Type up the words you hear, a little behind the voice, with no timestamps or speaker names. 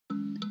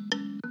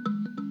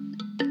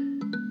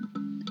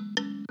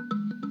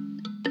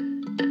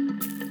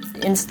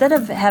instead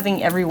of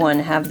having everyone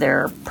have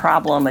their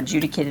problem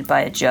adjudicated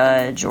by a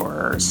judge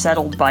or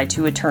settled by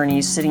two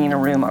attorneys sitting in a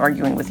room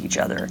arguing with each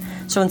other.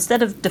 So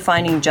instead of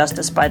defining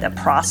justice by the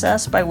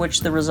process by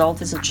which the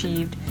result is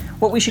achieved,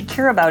 what we should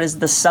care about is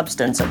the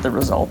substance of the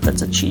result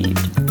that's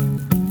achieved.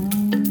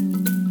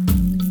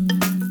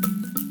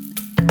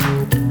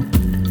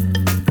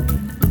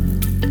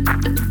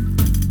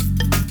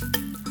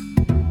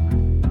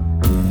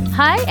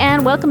 Hi,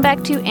 and welcome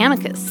back to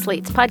Amicus,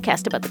 Slate's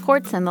podcast about the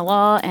courts and the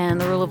law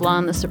and the rule of law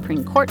in the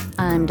Supreme Court.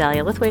 I'm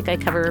Dahlia Lithwick. I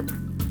cover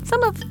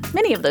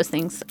many of those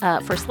things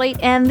for Slate.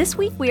 And this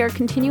week we are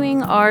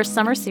continuing our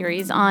summer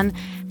series on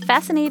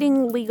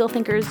fascinating legal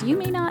thinkers you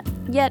may not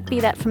yet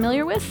be that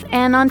familiar with.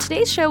 And on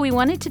today's show, we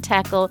wanted to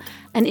tackle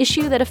an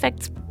issue that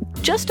affects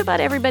just about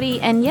everybody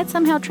and yet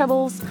somehow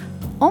troubles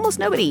almost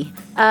nobody.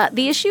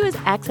 The issue is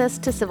access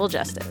to civil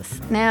justice.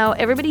 Now,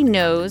 everybody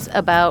knows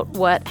about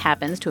what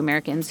happens to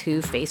Americans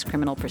who face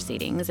criminal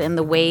proceedings and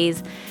the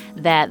ways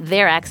that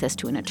their access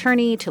to an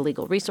attorney, to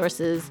legal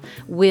resources,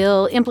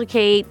 will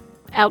implicate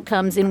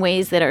outcomes in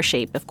ways that are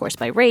shaped, of course,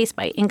 by race,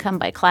 by income,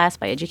 by class,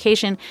 by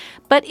education.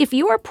 But if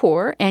you are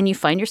poor and you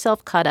find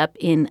yourself caught up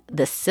in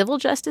the civil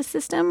justice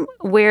system,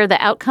 where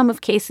the outcome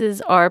of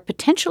cases are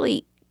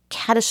potentially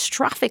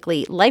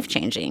catastrophically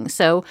life-changing.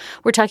 So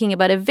we're talking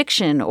about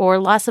eviction or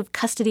loss of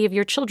custody of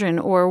your children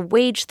or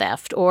wage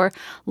theft or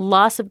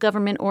loss of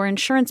government or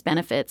insurance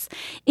benefits.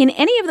 In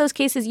any of those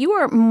cases, you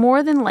are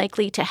more than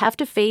likely to have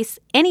to face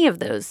any of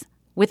those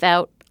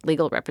without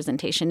legal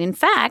representation. In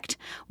fact,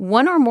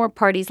 one or more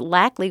parties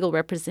lack legal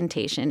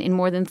representation in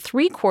more than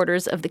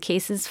 3/4 of the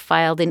cases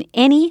filed in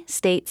any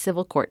state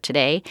civil court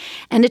today.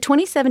 And a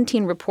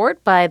 2017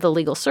 report by the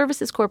Legal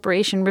Services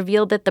Corporation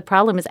revealed that the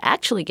problem is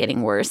actually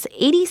getting worse.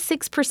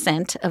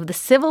 86% of the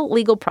civil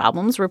legal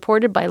problems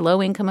reported by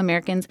low-income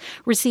Americans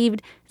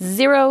received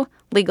zero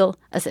legal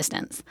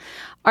assistance.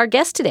 Our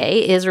guest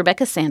today is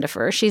Rebecca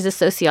Sandifer. She's a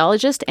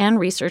sociologist and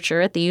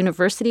researcher at the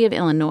University of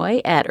Illinois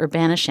at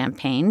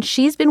Urbana-Champaign.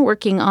 She's been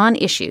working on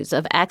issues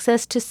of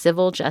access to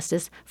civil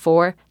justice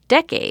for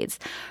decades.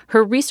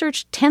 Her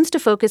research tends to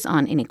focus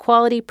on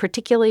inequality,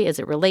 particularly as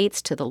it relates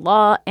to the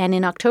law, and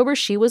in October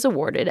she was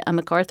awarded a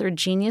MacArthur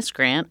Genius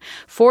Grant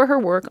for her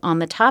work on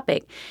the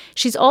topic.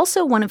 She's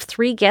also one of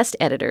 3 guest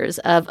editors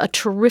of a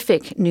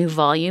terrific new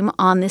volume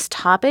on this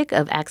topic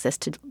of access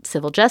to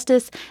civil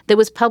justice that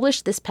was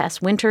published this past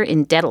winter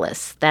in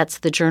Daedalus. That's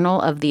the Journal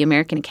of the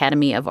American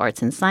Academy of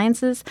Arts and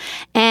Sciences,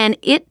 and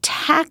it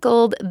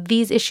tackled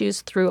these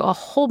issues through a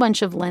whole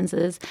bunch of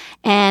lenses,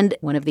 and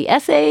one of the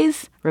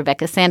essays,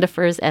 Rebecca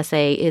Sandifer's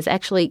essay, is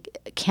actually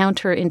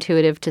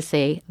counterintuitive to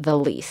say the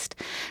least.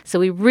 So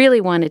we really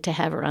wanted to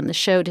have her on the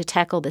show to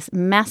tackle this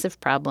massive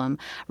problem.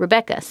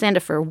 Rebecca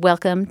Sandifer,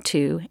 welcome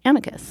to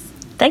Amicus.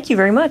 Thank you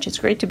very much. It's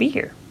great to be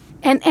here.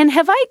 And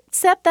have I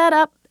set that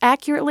up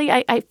accurately?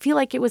 I feel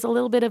like it was a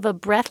little bit of a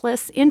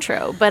breathless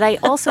intro, but I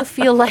also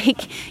feel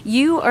like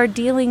you are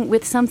dealing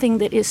with something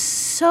that is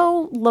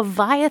so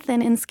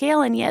Leviathan in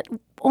scale, and yet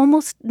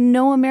almost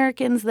no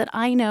Americans that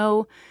I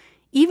know,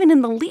 even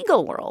in the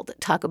legal world,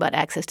 talk about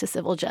access to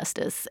civil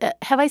justice.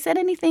 Have I said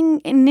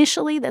anything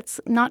initially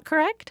that's not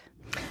correct?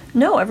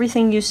 No,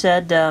 everything you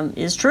said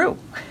is true,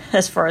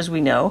 as far as we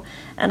know.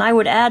 And I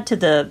would add to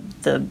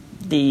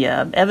the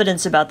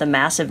evidence about the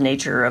massive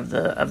nature of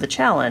the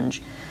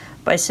challenge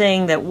by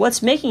saying that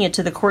what's making it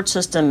to the court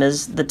system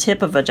is the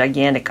tip of a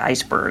gigantic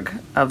iceberg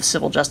of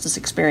civil justice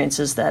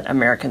experiences that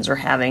Americans are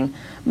having,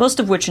 most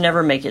of which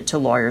never make it to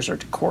lawyers or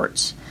to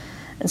courts.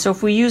 And so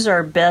if we use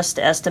our best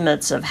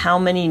estimates of how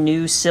many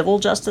new civil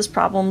justice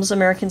problems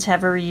Americans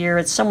have every year,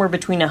 it's somewhere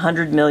between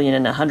 100 million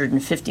and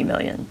 150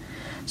 million.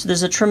 So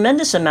there's a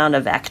tremendous amount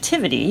of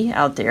activity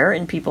out there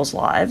in people's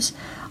lives,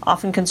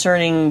 often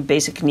concerning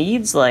basic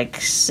needs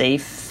like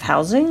safe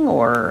housing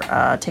or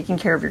taking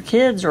care of your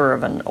kids or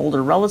of an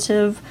older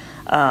relative,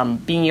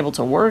 being able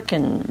to work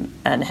and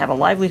have a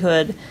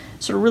livelihood,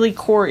 sort of really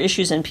core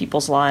issues in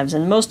people's lives.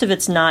 And most of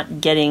it's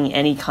not getting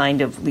any kind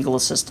of legal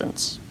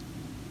assistance.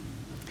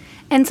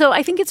 And so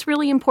I think it's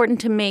really important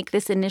to make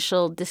this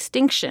initial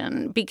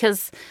distinction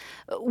because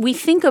we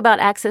think about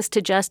access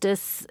to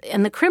justice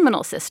in the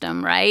criminal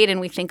system, right?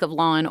 And we think of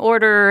Law and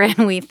Order,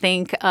 and we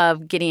think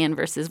of Gideon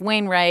versus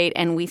Wainwright,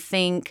 and we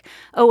think,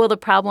 oh, well, the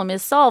problem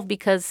is solved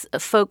because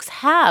folks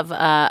have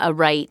a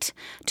right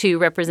to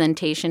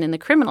representation in the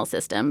criminal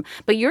system.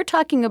 But you're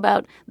talking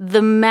about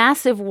the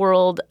massive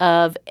world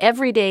of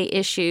everyday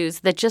issues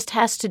that just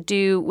has to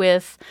do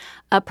with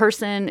a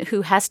person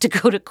who has to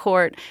go to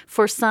court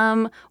for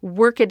some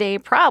workaday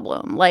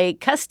problem like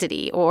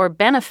custody or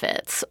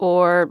benefits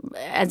or,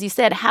 as you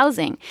said,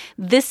 housing.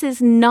 This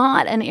is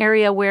not an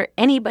area where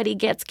anybody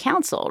gets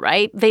counsel,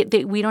 right?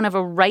 We don't have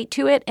a right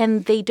to it,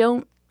 and they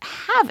don't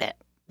have it.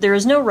 There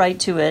is no right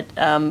to it.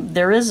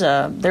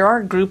 There are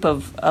a group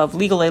of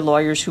legal aid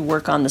lawyers who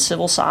work on the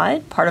civil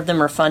side. Part of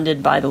them are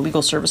funded by the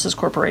Legal Services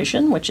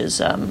Corporation, which is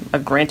a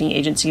granting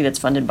agency that's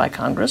funded by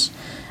Congress,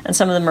 and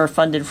some of them are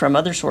funded from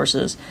other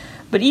sources.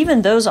 But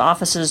even those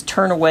offices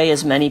turn away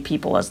as many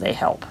people as they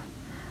help.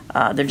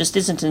 There just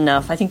isn't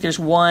enough. I think there's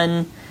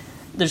one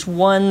there's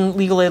one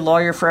legal aid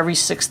lawyer for every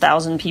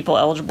 6,000 people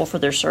eligible for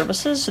their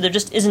services. So there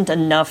just isn't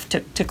enough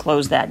to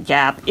close that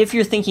gap if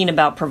you're thinking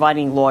about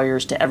providing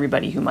lawyers to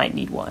everybody who might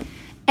need one.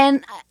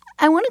 And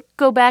I want to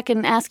go back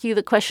and ask you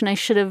the question I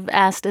should have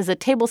asked as a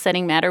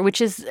table-setting matter,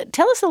 which is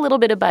tell us a little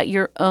bit about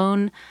your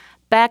own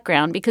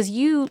background, because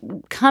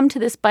you come to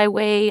this by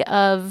way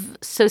of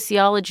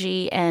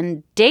sociology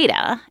and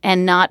data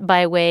and not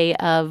by way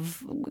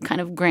of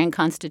kind of grand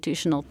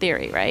constitutional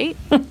theory, right?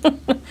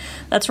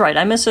 That's right.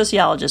 I'm a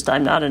sociologist.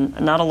 I'm not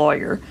a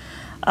lawyer.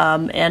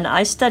 And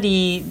I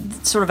study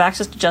sort of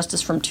access to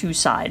justice from two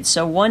sides.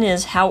 So one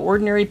is how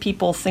ordinary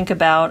people think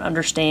about,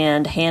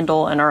 understand,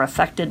 handle, and are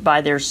affected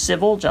by their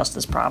civil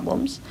justice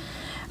problems.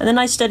 And then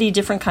I study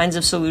different kinds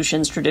of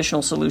solutions,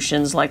 traditional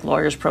solutions like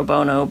lawyers pro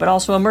bono, but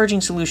also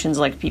emerging solutions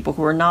like people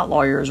who are not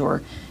lawyers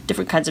or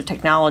different kinds of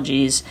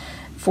technologies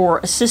for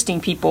assisting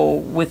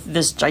people with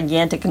this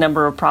gigantic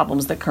number of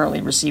problems that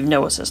currently receive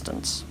no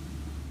assistance.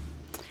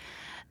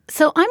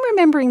 So I'm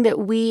remembering that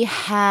we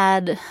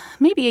had,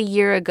 maybe a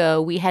year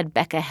ago, we had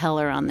Becca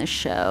Heller on the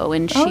show,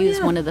 and she's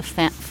one of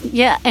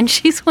the and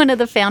she's one of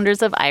the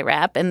founders of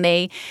IRAP, and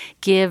they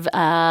give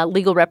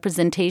legal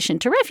representation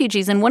to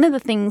refugees. And one of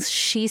the things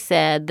she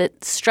said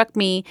that struck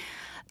me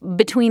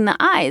between the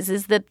eyes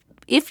is that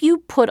if you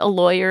put a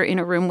lawyer in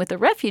a room with a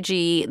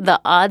refugee, the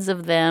odds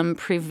of them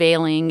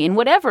prevailing in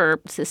whatever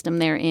system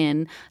they're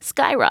in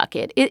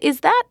skyrocket.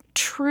 Is that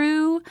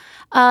true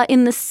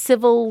in the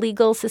civil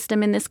legal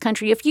system in this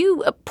country? If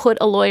you put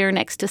a lawyer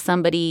next to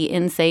somebody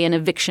in, say, an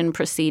eviction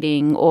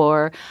proceeding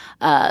or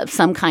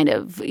some kind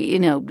of,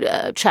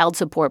 child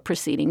support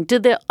proceeding, do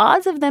the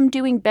odds of them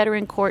doing better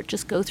in court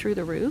just go through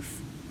the roof?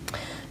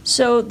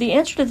 So the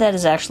answer to that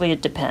is actually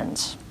it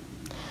depends.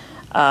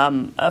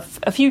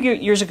 A few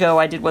years ago,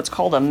 I did what's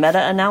called a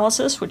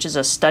meta-analysis, which is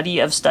a study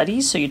of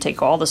studies. So you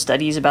take all the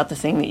studies about the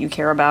thing that you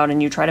care about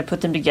and you try to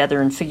put them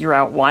together and figure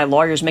out why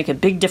lawyers make a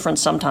big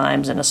difference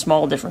sometimes and a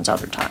small difference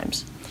other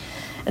times.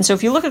 And so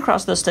if you look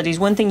across those studies,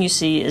 one thing you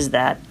see is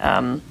that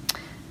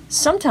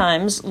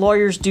sometimes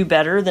lawyers do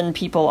better than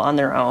people on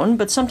their own,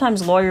 but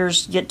sometimes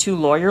lawyers get too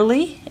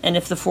lawyerly. And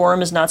if the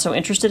forum is not so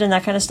interested in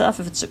that kind of stuff,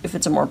 if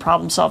it's a more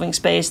problem-solving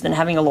space, then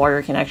having a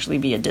lawyer can actually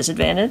be a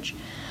disadvantage.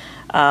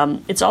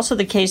 It's also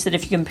the case that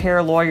if you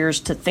compare lawyers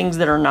to things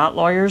that are not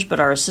lawyers but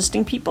are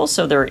assisting people,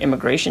 so there are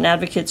immigration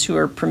advocates who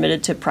are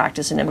permitted to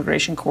practice in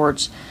immigration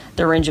courts,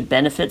 there are a range of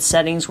benefit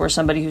settings where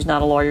somebody who's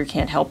not a lawyer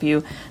can't help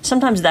you.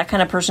 Sometimes that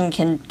kind of person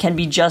can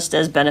be just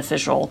as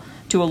beneficial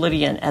to a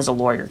litigant as a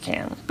lawyer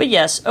can. But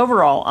yes,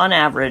 overall, on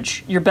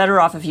average, you're better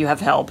off if you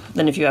have help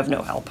than if you have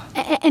no help.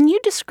 And you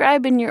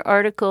describe in your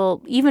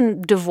article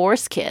even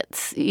divorce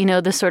kits,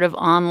 the sort of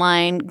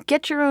online,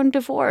 get your own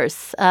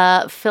divorce,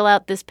 fill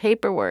out this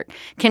paperwork,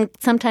 can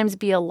sometimes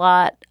be a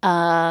lot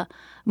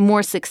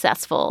more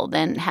successful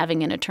than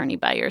having an attorney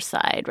by your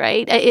side,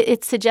 right?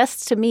 It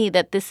suggests to me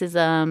that this is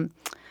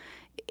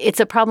it's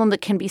a problem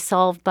that can be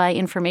solved by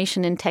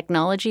information and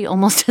technology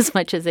almost as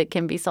much as it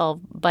can be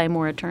solved by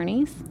more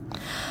attorneys.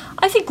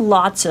 I think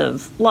lots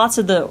of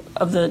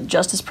the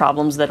justice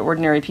problems that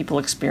ordinary people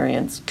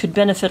experience could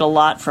benefit a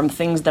lot from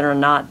things that are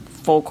not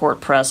full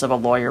court press of a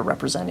lawyer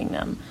representing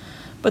them.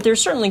 But there are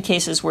certainly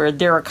cases where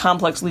there are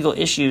complex legal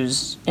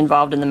issues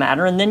involved in the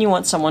matter, and then you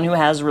want someone who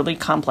has really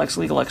complex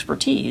legal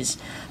expertise.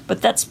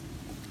 But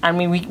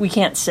we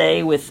can't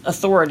say with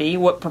authority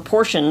what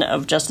proportion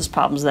of justice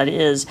problems that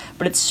is,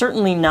 but it's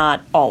certainly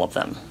not all of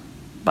them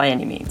by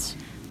any means.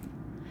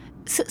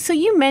 So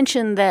you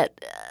mentioned that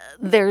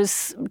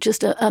there's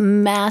just a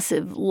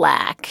massive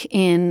lack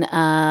in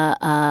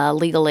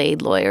legal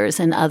aid lawyers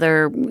and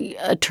other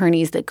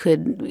attorneys that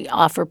could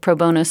offer pro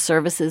bono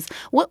services.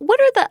 What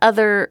are the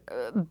other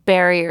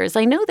barriers?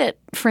 I know that,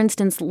 for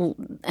instance,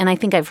 and I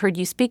think I've heard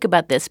you speak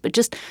about this, but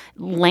just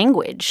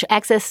language,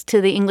 access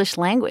to the English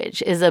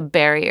language is a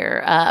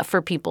barrier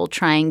for people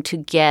trying to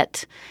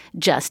get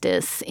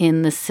justice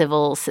in the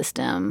civil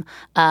system.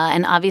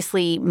 And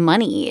obviously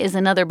money is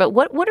another. But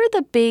what are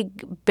the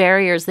big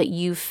barriers that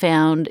you've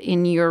found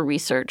in your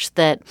research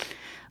that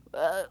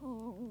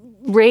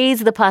raise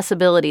the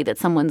possibility that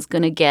someone's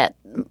going to get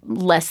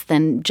less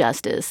than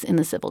justice in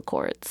the civil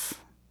courts?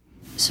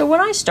 So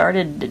when I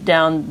started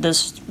down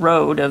this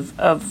road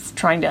of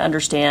trying to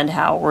understand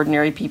how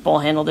ordinary people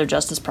handle their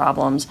justice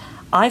problems,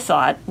 I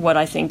thought what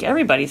I think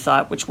everybody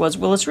thought, which was,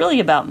 well, it's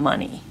really about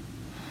money.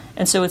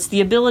 And so it's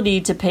the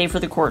ability to pay for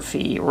the court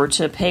fee or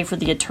to pay for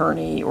the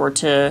attorney or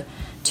to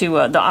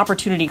the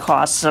opportunity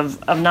costs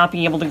of not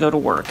being able to go to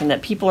work, and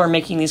that people are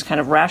making these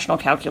kind of rational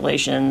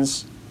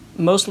calculations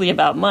mostly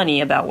about money,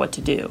 about what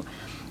to do.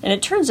 And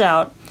it turns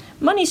out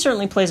money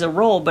certainly plays a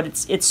role,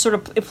 but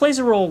it plays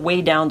a role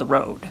way down the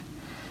road.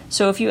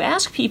 So if you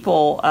ask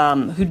people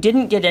who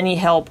didn't get any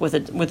help with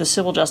a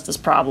civil justice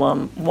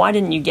problem, why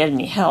didn't you get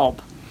any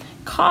help?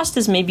 Cost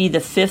is maybe the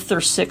fifth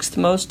or sixth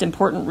most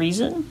important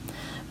reason.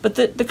 But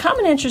the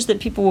common answers that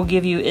people will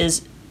give you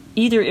is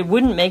either it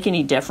wouldn't make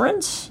any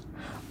difference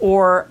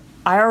or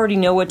I already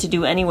know what to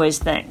do anyways,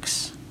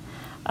 thanks.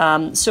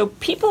 So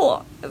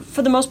people,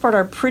 for the most part,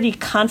 are pretty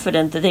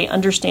confident that they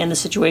understand the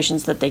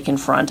situations that they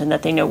confront and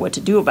that they know what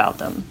to do about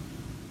them.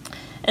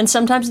 And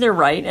sometimes they're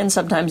right, and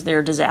sometimes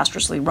they're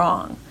disastrously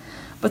wrong.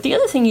 But the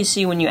other thing you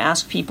see when you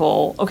ask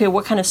people, okay,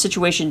 what kind of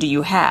situation do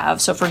you have?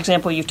 So, for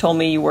example, you've told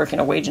me you work in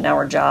a wage and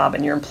hour job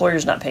and your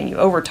employer's not paying you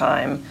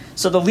overtime,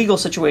 so the legal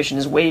situation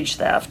is wage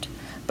theft.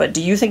 But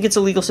do you think it's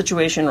a legal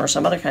situation or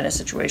some other kind of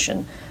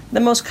situation? The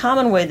most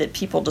common way that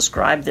people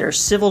describe their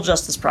civil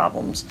justice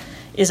problems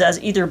is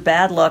as either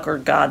bad luck or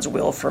God's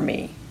will for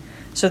me.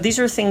 So these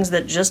are things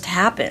that just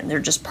happen. They're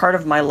just part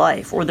of my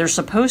life, or they're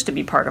supposed to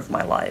be part of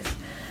my life.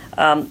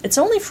 It's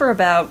only for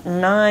about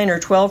 9 or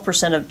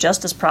 12% of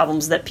justice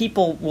problems that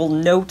people will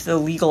note the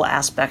legal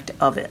aspect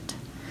of it.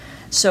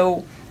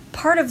 So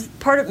part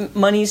of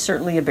money is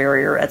certainly a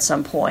barrier at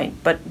some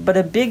point, but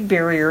a big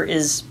barrier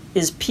is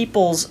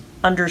people's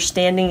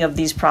understanding of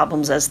these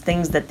problems as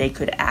things that they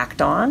could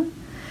act on,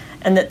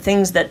 and that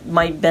things that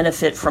might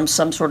benefit from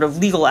some sort of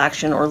legal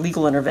action or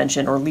legal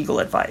intervention or legal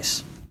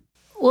advice.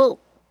 Well,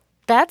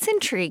 that's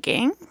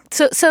intriguing.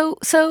 So,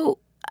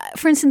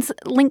 for instance,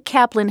 Link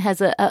Kaplan has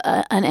an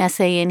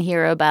essay in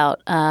here about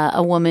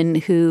a woman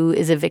who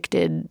is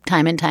evicted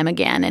time and time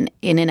again and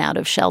in and out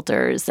of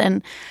shelters.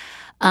 And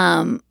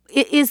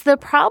is the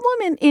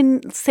problem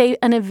in, say,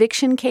 an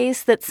eviction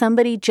case that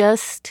somebody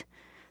just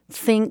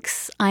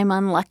thinks I'm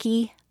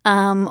unlucky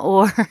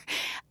or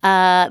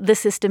the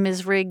system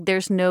is rigged?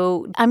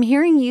 I'm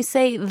hearing you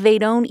say they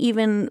don't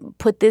even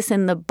put this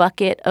in the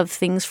bucket of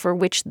things for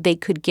which they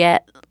could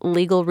get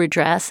legal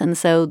redress. And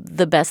so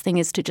the best thing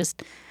is to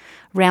just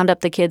round up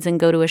the kids and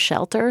go to a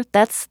shelter.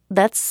 That's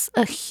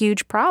a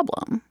huge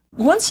problem.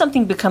 Once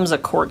something becomes a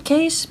court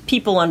case,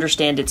 people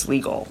understand it's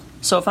legal.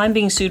 So if I'm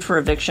being sued for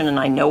eviction and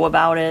I know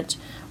about it,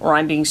 or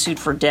I'm being sued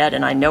for debt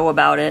and I know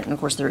about it, and of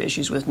course there are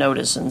issues with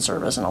notice and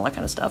service and all that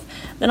kind of stuff,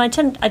 then I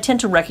tend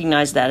to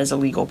recognize that as a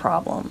legal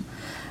problem.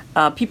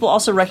 People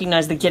also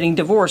recognize that getting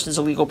divorced is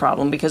a legal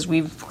problem because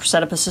we've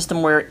set up a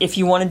system where if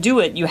you want to do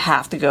it, you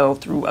have to go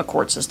through a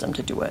court system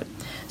to do it.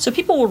 So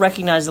people will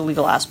recognize the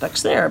legal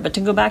aspects there. But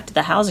to go back to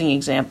the housing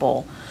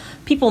example,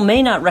 people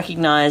may not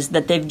recognize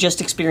that they've just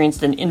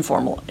experienced an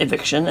informal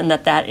eviction and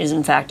that is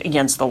in fact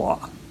against the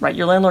law. Right?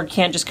 Your landlord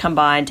can't just come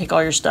by and take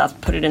all your stuff,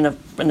 put it in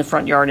the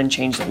front yard and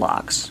change the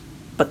locks.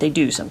 But they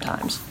do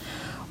sometimes.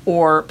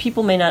 Or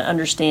people may not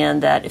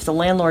understand that if the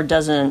landlord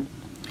doesn't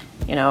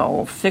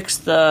fix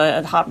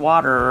the hot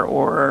water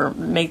or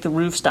make the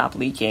roof stop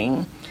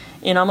leaking,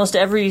 in almost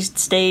every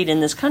state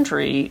in this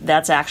country,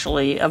 that's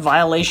actually a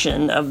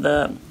violation of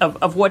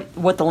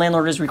what the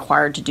landlord is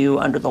required to do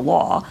under the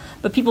law.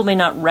 But people may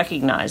not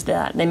recognize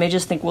that. They may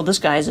just think, well, this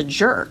guy is a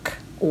jerk,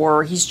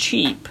 or he's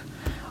cheap,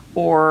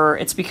 or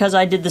it's because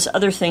I did this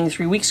other thing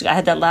 3 weeks ago. I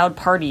had that loud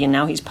party and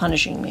now he's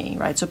punishing me,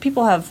 right? So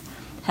people have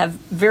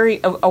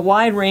a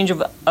wide range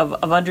of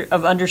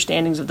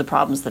understandings of the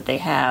problems that they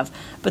have,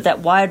 but that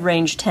wide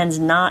range tends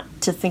not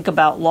to think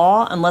about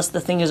law unless the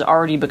thing has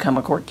already become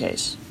a court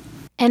case.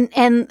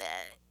 And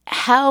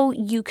how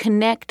you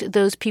connect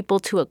those people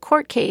to a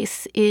court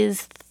case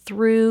is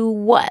through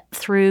what?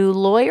 Through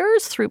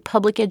lawyers? Through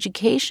public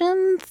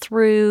education?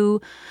 Through,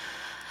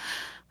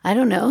 I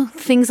don't know,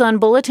 things on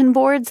bulletin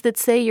boards that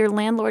say your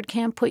landlord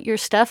can't put your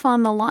stuff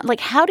on the lawn?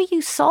 Like, how do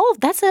you solve?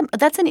 That's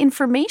an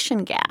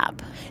information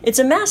gap. It's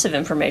a massive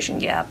information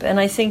gap, and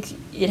I think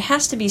it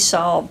has to be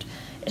solved.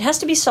 It has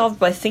to be solved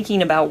by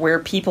thinking about where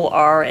people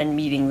are and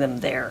meeting them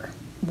there.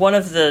 One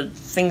of the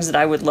things that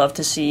I would love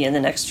to see in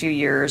the next few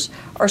years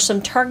are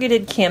some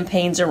targeted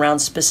campaigns around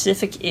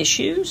specific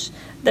issues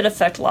that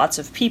affect lots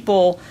of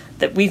people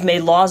that we've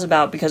made laws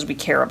about because we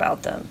care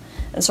about them.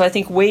 And so I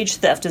think wage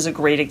theft is a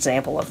great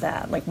example of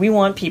that. Like, we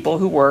want people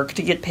who work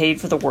to get paid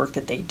for the work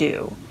that they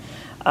do.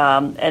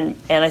 And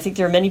I think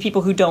there are many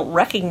people who don't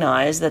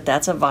recognize that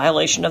that's a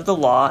violation of the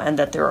law and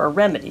that there are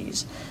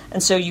remedies.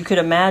 And so you could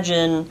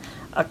imagine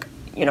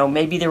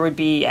maybe there would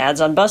be ads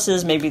on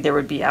buses, maybe there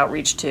would be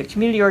outreach to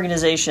community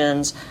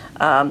organizations,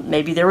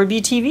 maybe there would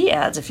be TV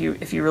ads if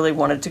you really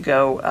wanted to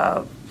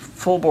go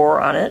full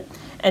bore on it.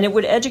 And it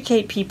would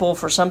educate people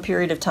for some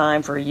period of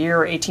time, for a year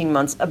or 18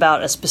 months,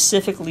 about a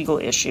specific legal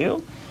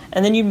issue.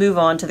 And then you move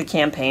on to the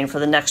campaign for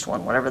the next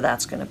one, whatever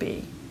that's going to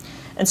be.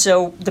 And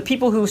so the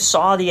people who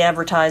saw the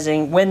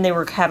advertising when they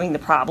were having the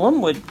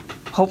problem would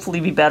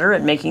hopefully be better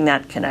at making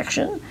that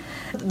connection.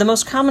 The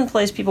most common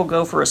place people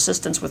go for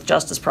assistance with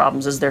justice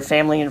problems is their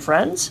family and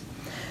friends.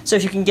 So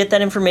if you can get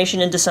that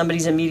information into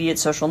somebody's immediate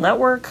social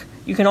network,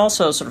 you can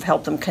also sort of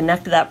help them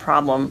connect that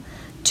problem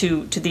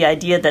to the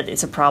idea that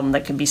it's a problem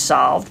that can be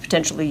solved,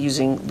 potentially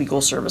using legal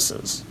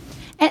services.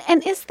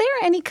 And is there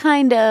any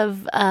kind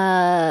of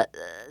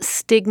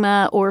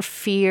stigma or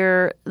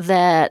fear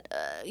that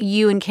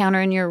you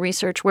encounter in your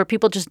research where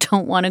people just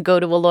don't want to go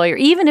to a lawyer,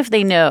 even if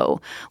they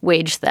know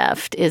wage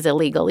theft is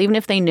illegal, even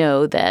if they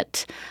know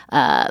that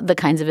the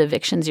kinds of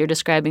evictions you're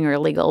describing are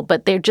illegal,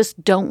 but they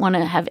just don't want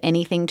to have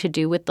anything to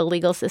do with the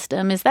legal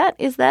system? Is that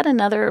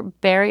another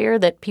barrier,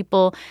 that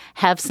people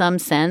have some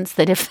sense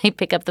that if they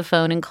pick up the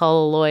phone and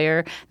call a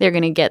lawyer, they're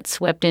going to get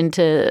swept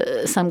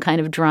into some kind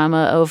of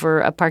drama over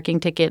a parking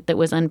ticket that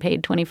was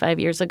unpaid 25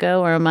 years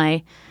ago? Or am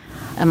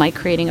I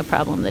creating a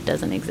problem that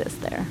doesn't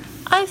exist there?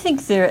 I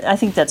think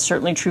that's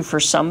certainly true for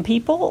some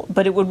people,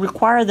 but it would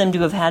require them to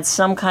have had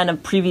some kind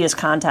of previous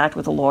contact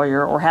with a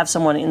lawyer, or have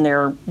someone in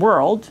their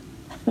world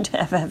to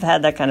have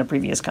had that kind of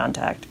previous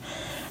contact.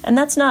 And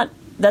that's not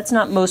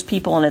most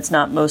people, and it's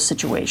not most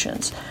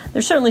situations.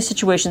 There's certainly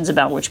situations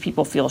about which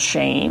people feel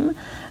shame.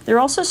 There are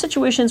also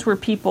situations where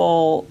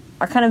people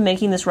are kind of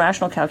making this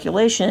rational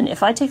calculation: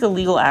 if I take a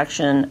legal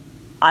action,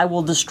 I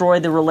will destroy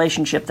the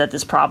relationship that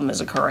this problem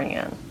is occurring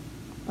in.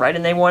 Right?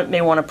 And they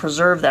may want to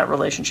preserve that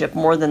relationship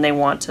more than they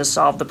want to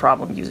solve the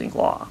problem using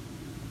law.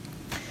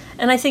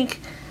 And I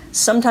think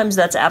sometimes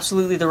that's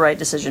absolutely the right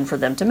decision for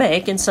them to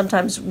make, and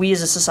sometimes we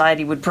as a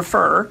society would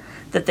prefer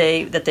that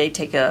they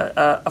take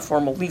a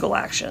formal legal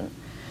action.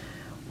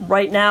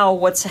 Right now,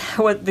 what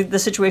the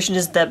situation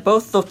is that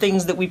both the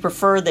things that we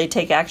prefer they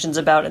take actions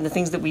about and the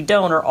things that we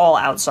don't are all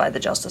outside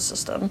the justice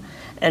system,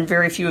 and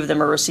very few of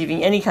them are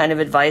receiving any kind of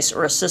advice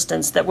or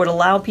assistance that would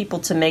allow people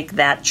to make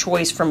that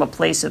choice from a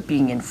place of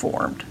being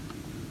informed.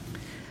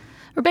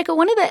 Rebecca,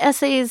 one of the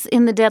essays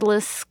in the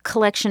Daedalus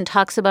collection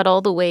talks about all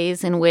the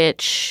ways in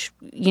which,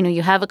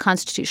 you have a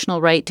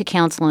constitutional right to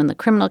counsel in the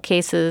criminal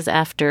cases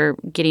after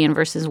Gideon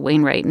versus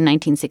Wainwright in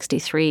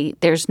 1963.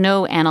 There's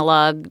no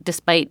analog,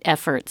 despite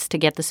efforts to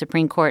get the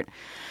Supreme Court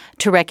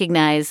to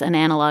recognize an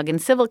analog in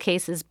civil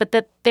cases, but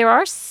that there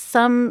are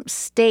some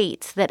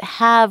states that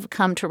have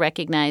come to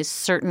recognize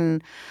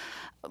certain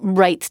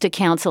rights to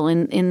counsel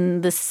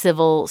in the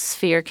civil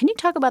sphere. Can you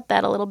talk about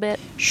that a little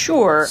bit?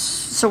 Sure.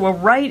 So a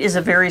right is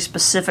a very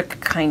specific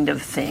kind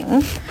of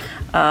thing.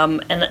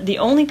 And the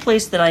only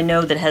place that I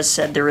know that has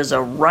said there is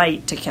a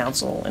right to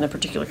counsel in a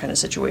particular kind of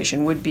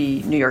situation would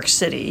be New York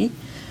City,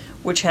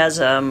 which has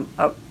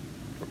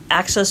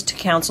access to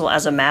counsel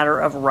as a matter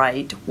of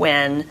right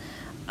when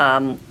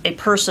a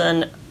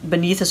person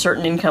beneath a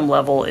certain income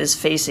level is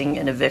facing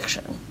an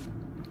eviction.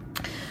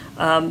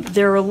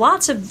 There are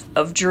lots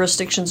of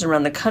jurisdictions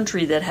around the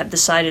country that have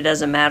decided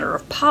as a matter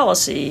of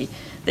policy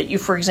that you,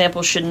 for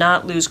example, should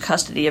not lose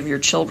custody of your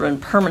children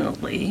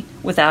permanently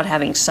without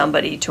having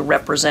somebody to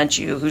represent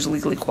you who's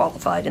legally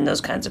qualified in those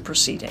kinds of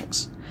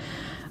proceedings.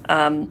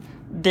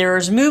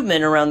 There's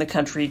movement around the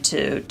country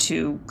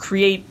to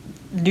create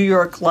New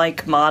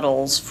York-like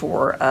models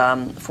for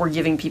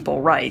giving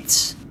people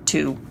rights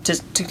to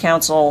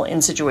counsel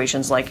in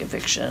situations like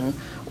eviction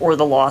or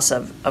the loss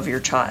of your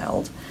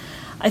child.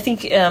 I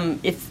think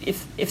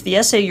if the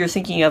essay you're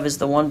thinking of is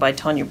the one by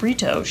Tanya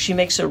Brito, she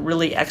makes a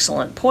really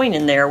excellent point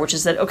in there, which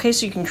is that, okay,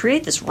 so you can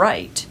create this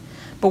right,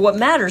 but what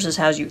matters is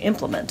how you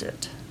implement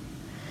it.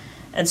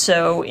 And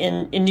so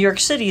in New York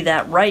City,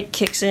 that right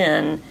kicks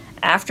in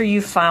after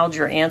you've filed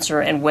your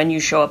answer and when you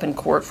show up in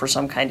court for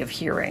some kind of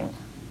hearing.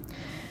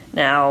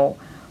 Now,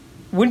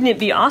 wouldn't it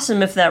be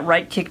awesome if that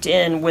right kicked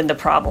in when the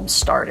problem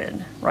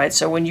started, right?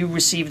 So when you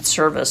received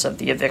service of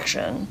the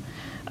eviction,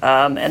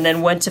 and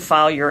then went to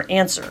file your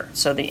answer.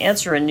 So the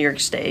answer in New York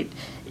State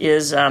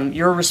is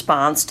your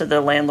response to the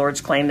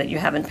landlord's claim that you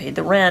haven't paid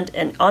the rent,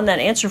 and on that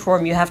answer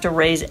form you have to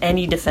raise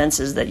any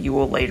defenses that you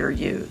will later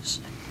use.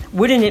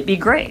 Wouldn't it be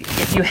great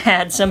if you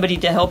had somebody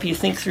to help you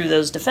think through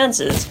those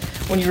defenses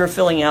when you were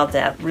filling out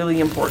that really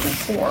important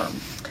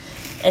form?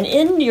 And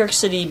in New York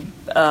City,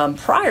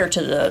 prior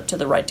to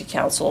the right to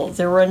counsel,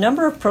 there were a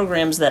number of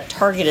programs that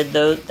targeted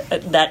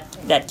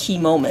that key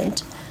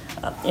moment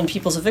in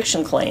people's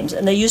eviction claims,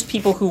 and they used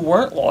people who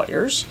weren't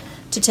lawyers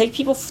to take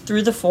people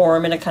through the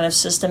form in a kind of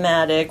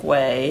systematic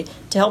way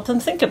to help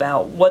them think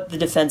about what the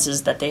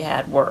defenses that they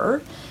had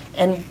were.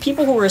 And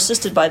people who were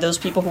assisted by those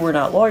people who were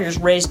not lawyers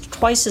raised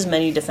twice as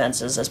many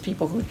defenses as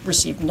people who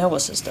received no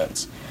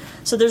assistance.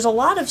 So there's a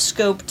lot of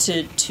scope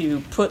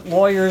to put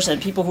lawyers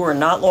and people who are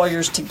not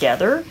lawyers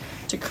together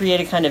to create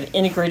a kind of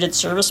integrated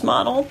service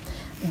model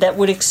that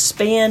would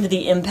expand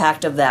the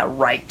impact of that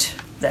right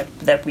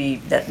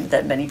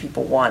that many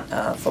people want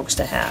folks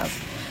to have.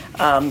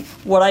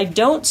 What I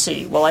don't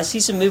see, well, I see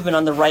some movement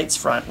on the rights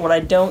front. What I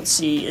don't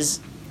see is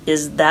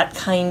that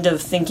kind of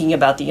thinking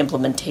about the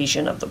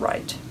implementation of the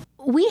right.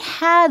 We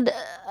had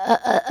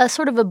a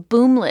sort of a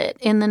boomlet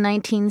in the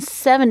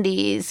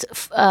 1970s,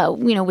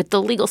 with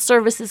the Legal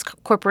Services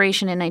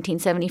Corporation in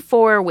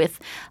 1974, with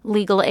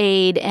legal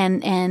aid,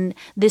 and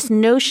this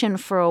notion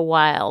for a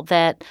while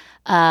that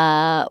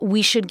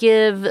we should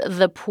give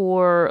the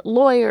poor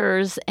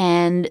lawyers,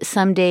 and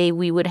someday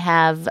we would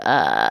have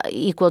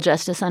equal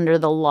justice under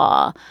the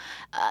law.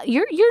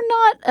 You're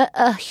not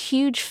a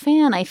huge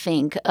fan, I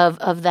think,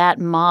 of that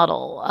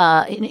model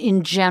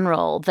in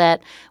general,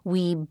 that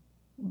we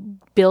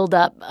build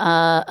up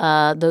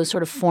those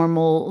sort of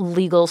formal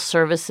legal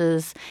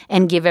services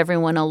and give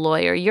everyone a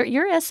lawyer.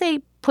 Your essay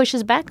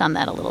pushes back on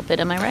that a little bit.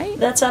 Am I right?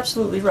 That's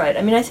absolutely right.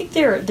 I mean, I think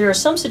there are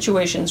some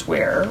situations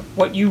where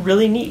what you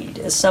really need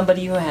is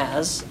somebody who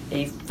has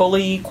a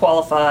fully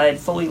qualified,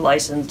 fully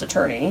licensed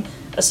attorney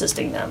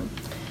assisting them.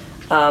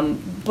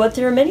 But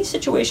there are many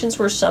situations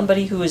where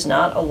somebody who is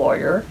not a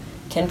lawyer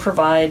can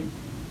provide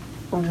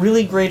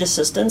really great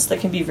assistance that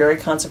can be very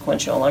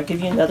consequential. And I'll give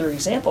you another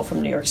example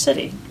from New York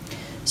City.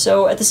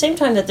 So at the same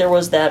time that there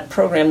was that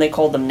program, they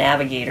called them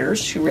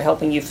navigators, who were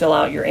helping you fill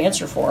out your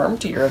answer form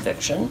to your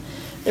eviction,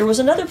 there was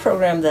another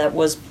program that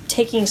was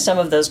taking some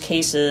of those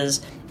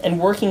cases and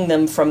working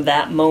them from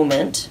that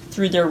moment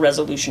through their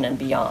resolution and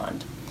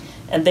beyond.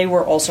 And they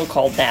were also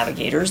called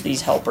navigators,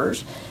 these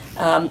helpers,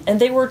 and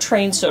they were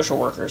trained social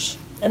workers.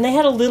 And they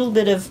had a little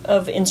bit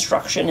of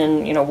instruction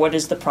in, what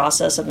is the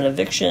process of an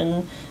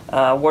eviction,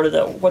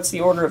 what's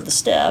the order of the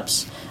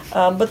steps.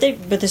 But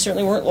they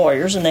certainly weren't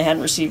lawyers, and they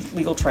hadn't received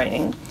legal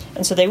training.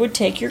 And so they would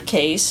take your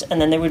case, and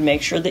then they would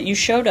make sure that you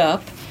showed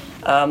up.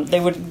 They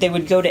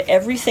would go to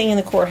everything in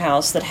the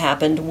courthouse that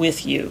happened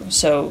with you.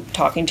 So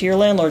talking to your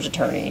landlord's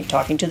attorney,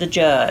 talking to the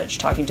judge,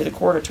 talking to the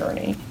court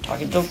attorney,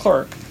 talking to the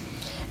clerk.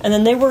 And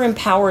then they were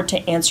empowered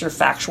to answer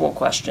factual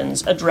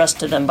questions addressed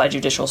to them by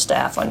judicial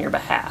staff on your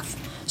behalf.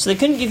 So they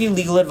couldn't give you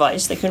legal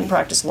advice, they couldn't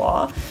practice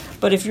law,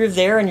 but if you're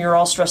there and you're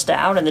all stressed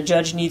out and the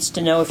judge needs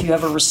to know if you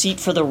have a receipt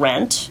for the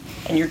rent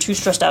and you're too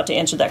stressed out to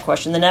answer that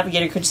question, the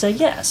navigator could say,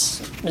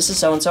 yes, Mrs.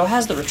 So-and-so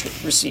has the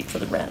receipt for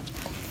the rent.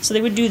 So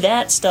they would do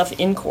that stuff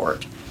in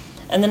court.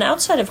 And then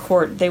outside of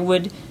court, they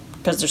would,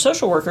 because they're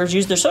social workers,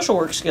 use their social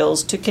work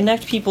skills to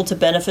connect people to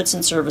benefits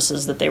and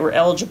services that they were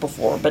eligible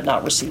for but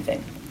not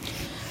receiving.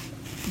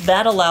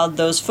 That allowed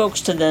those folks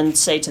to then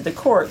say to the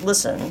court,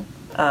 listen,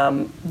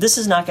 this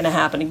is not going to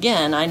happen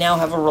again. I now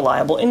have a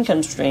reliable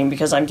income stream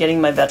because I'm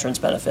getting my veterans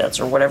benefits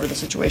or whatever the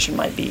situation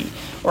might be.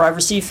 Or I've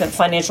received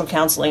financial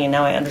counseling and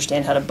now I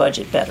understand how to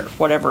budget better,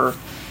 whatever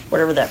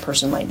that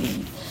person might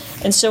need.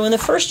 And so in the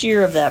first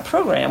year of that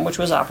program, which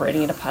was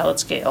operating at a pilot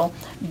scale,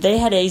 they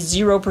had a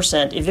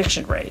 0%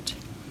 eviction rate.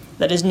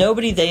 That is,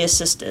 nobody they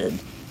assisted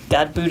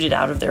got booted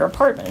out of their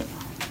apartment.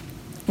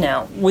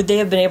 Now, would they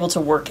have been able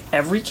to work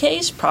every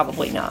case?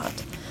 Probably not.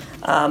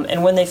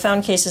 And when they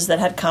found cases that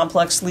had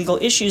complex legal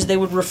issues, they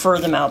would refer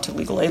them out to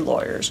legal aid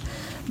lawyers.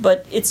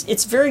 But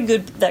it's very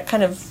good, that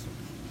kind of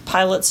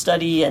pilot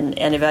study and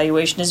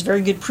evaluation is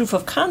very good proof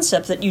of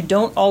concept that you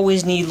don't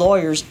always need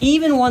lawyers,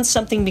 even once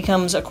something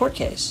becomes a court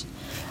case.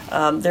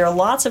 There are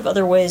lots of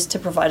other ways to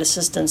provide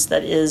assistance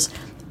that is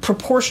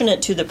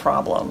proportionate to the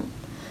problem.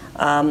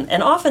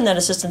 And often that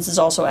assistance is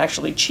also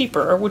actually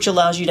cheaper, which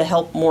allows you to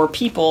help more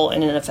people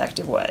in an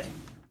effective way.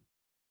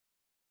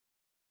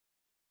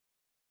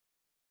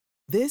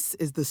 This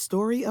is the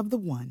story of the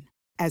one.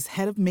 As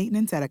head of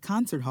maintenance at a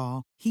concert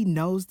hall, he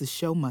knows the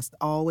show must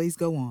always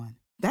go on.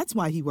 That's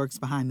why he works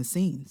behind the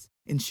scenes,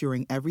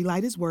 ensuring every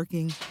light is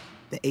working,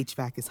 the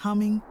HVAC is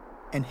humming,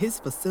 and his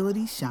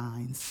facility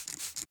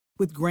shines.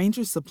 With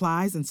Grainger's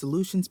supplies and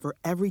solutions for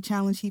every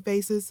challenge he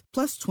faces,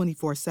 plus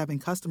 24/7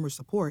 customer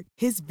support,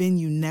 his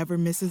venue never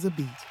misses a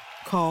beat.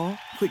 Call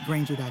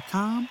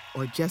quickgrainger.com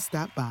or just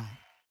stop by.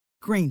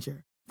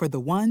 Grainger, for the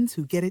ones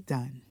who get it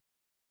done.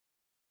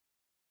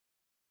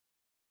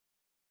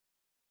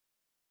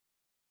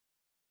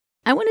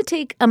 I want to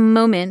take a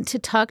moment to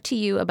talk to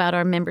you about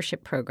our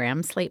membership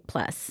program, Slate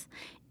Plus.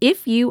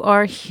 If you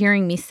are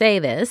hearing me say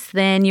this,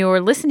 then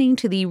you're listening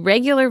to the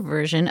regular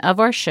version of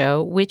our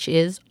show, which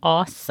is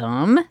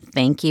awesome.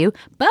 Thank you.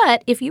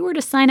 But if you were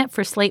to sign up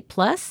for Slate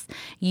Plus,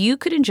 you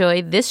could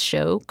enjoy this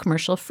show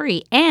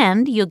commercial-free,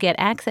 and you'll get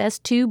access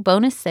to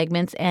bonus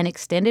segments and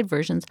extended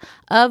versions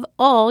of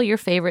all your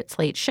favorite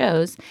Slate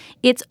shows.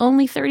 It's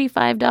only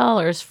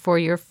 $35 for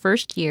your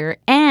first year,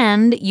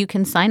 and you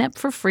can sign up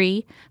for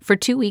free for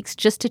 2 weeks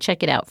just to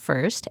check it out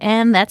first.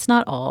 And that's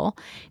not all.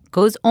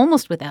 Goes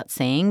almost without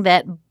saying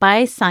that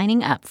by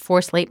signing up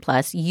for Slate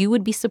Plus, you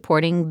would be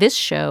supporting this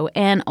show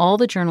and all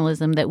the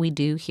journalism that we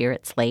do here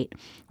at Slate.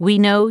 We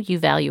know you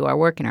value our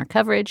work and our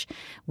coverage.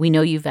 We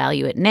know you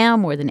value it now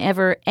more than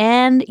ever,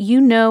 and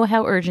you know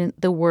how urgent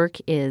the work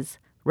is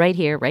right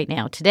here, right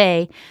now,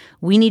 today.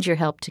 We need your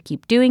help to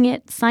keep doing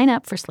it. Sign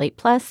up for Slate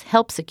Plus.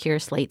 Help secure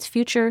Slate's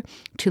future.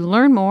 To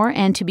learn more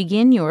and to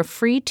begin your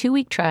free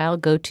 2-week trial,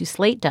 go to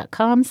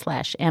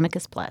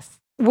slate.com/amicusplus.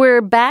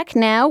 We're back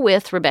now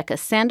with Rebecca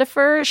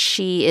Sandifer.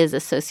 She is a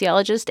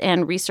sociologist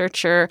and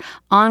researcher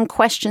on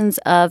questions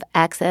of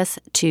access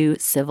to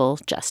civil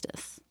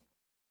justice.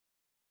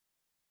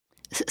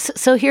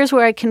 So here's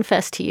where I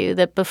confess to you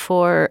that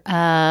before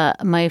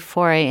my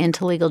foray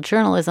into legal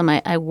journalism,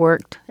 I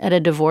worked at a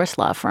divorce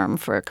law firm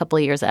for a couple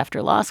of years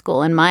after law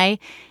school. And my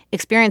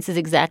experience is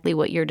exactly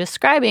what you're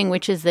describing,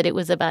 which is that it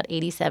was about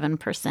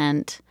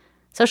 87%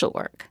 social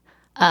work,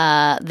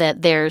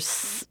 that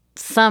there's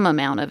some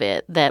amount of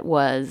it that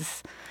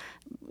was,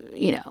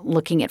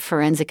 looking at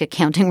forensic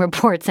accounting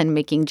reports and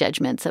making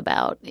judgments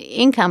about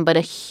income. But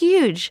a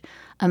huge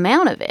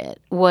amount of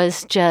it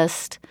was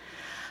just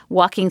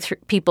walking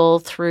people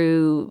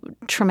through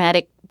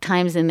traumatic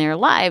times in their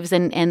lives.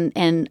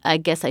 And I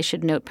guess I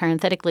should note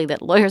parenthetically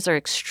that lawyers are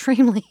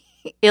extremely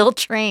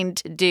ill-trained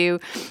to do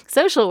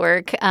social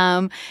work.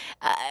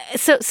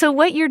 So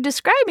what you're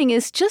describing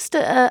is just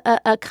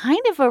a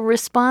kind of a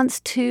response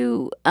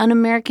to an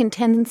American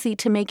tendency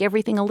to make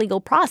everything a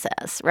legal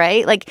process,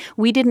 right? Like,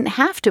 we didn't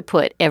have to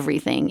put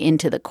everything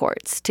into the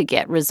courts to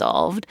get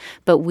resolved,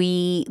 but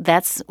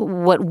that's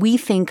what we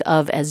think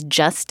of as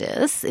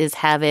justice, is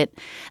have it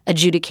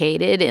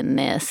adjudicated in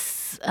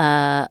this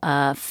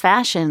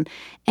fashion.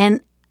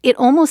 And it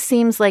almost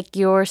seems like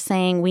you're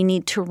saying we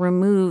need to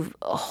remove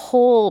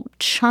whole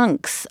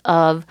chunks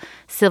of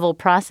civil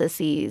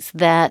processes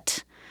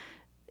that,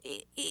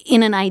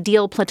 in an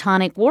ideal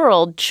Platonic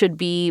world, should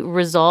be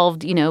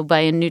resolved, by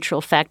a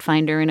neutral fact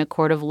finder in a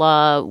court of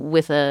law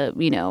with a,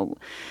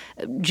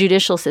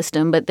 judicial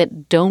system, but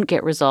that don't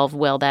get resolved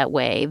well that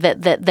way.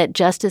 That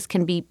justice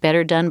can be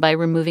better done by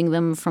removing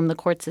them from the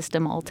court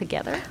system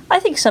altogether.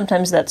 I think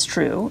sometimes that's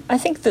true. I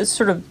think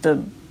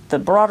the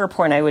broader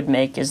point I would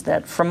make is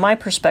that, from my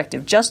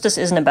perspective, justice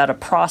isn't about a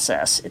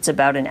process; it's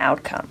about an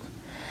outcome.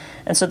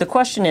 And so the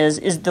question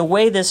is the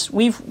way this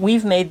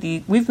we've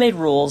made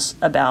rules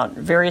about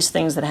various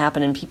things that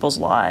happen in people's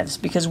lives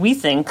because we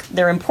think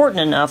they're important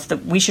enough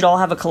that we should all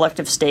have a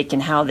collective stake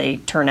in how they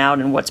turn out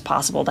and what's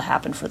possible to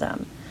happen for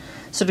them.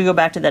 So to go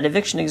back to that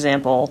eviction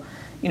example,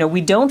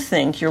 we don't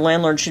think your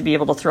landlord should be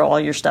able to throw all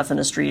your stuff in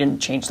the street and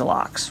change the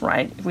locks,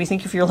 right? We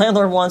think if your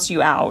landlord wants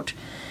you out,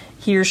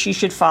 he or she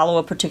should follow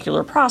a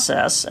particular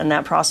process, and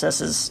that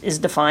process is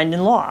defined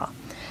in law.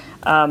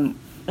 And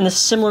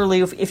similarly,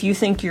 if you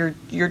think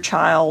your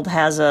child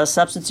has a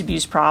substance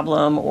abuse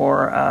problem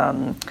or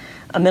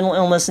a mental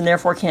illness and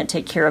therefore can't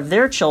take care of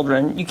their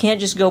children, you can't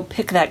just go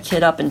pick that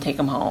kid up and take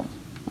them home,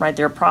 right?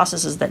 There are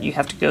processes that you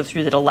have to go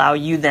through that allow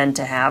you then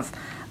to have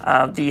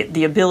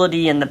the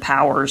ability and the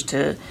powers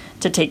to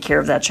take care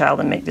of that child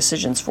and make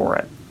decisions for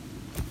it.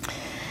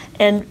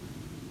 And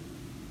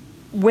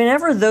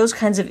whenever those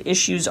kinds of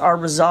issues are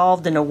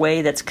resolved in a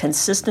way that's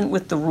consistent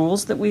with the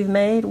rules that we've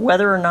made,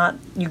 whether or not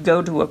you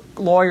go to a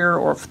lawyer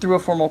or through a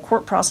formal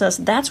court process,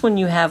 that's when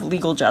you have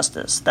legal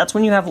justice. That's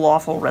when you have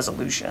lawful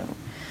resolution.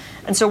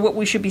 And so what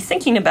we should be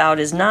thinking about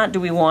is not, do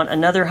we want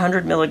another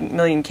 100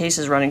 million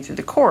cases running through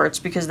the courts,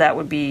 because that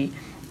would be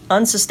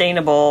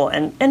unsustainable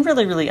and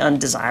really, really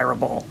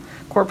undesirable.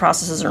 Court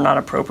processes are not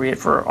appropriate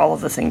for all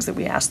of the things that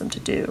we ask them to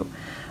do.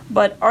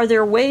 But are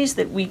there ways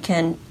that we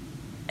can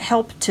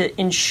help to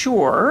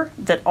ensure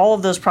that all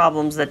of those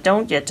problems that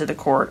don't get to the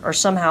court are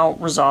somehow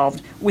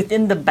resolved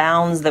within the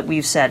bounds that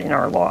we've set in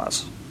our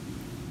laws?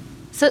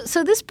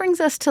 So this brings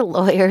us to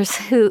lawyers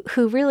who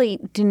really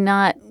do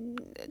not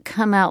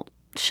come out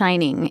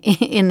shining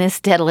in this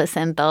Daedalus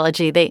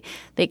anthology.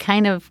 They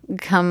kind of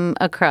come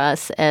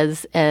across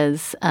as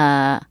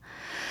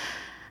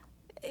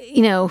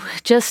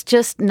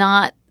just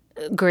not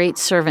great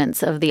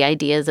servants of the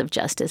ideas of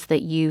justice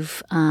that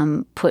you've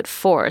put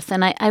forth.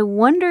 And I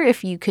wonder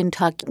if you can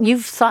talk,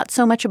 you've thought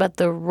so much about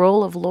the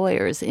role of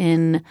lawyers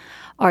in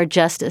our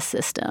justice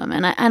system.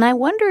 And I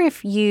wonder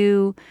if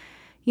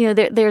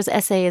there's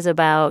essays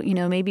about,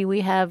 maybe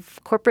we have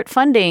corporate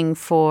funding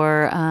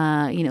for,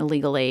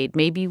 legal aid.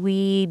 Maybe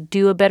we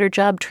do a better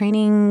job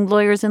training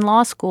lawyers in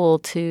law school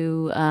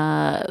to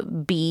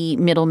be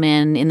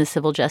middlemen in the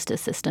civil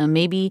justice system.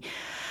 Maybe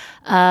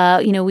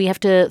we have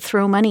to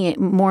throw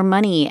more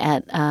money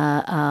at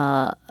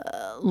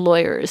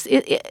lawyers.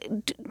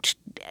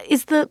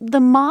 Is the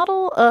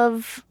model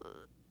of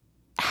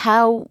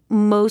how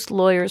most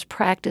lawyers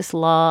practice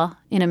law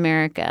in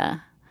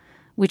America,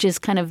 which is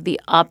kind of the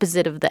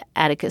opposite of the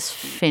Atticus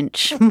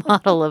Finch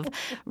model of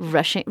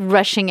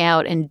rushing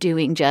out and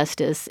doing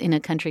justice in a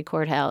country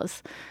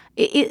courthouse,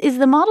 is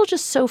the model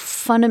just so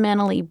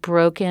fundamentally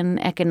broken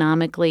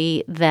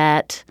economically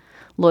that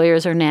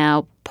lawyers are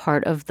now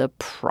part of the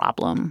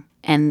problem?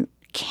 And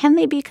can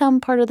they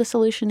become part of the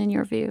solution in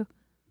your view?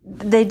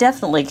 They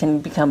definitely can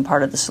become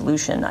part of the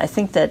solution. I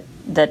think that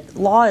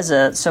law is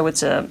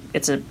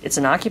it's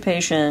an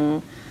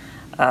occupation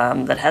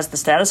that has the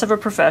status of a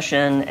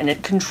profession, and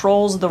it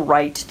controls the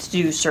right to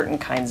do certain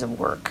kinds of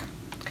work.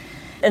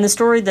 And the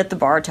story that the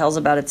bar tells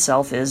about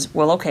itself is,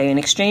 well, okay, in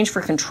exchange for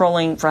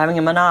having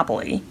a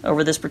monopoly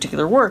over this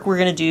particular work, we're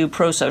going to do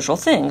pro-social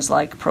things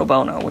like pro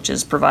bono, which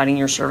is providing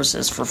your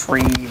services for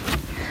free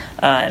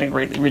at a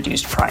greatly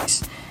reduced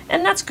price.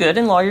 And that's good,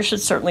 and lawyers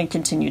should certainly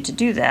continue to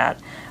do that.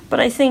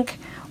 But I think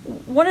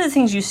one of the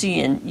things you see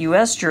in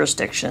U.S.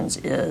 jurisdictions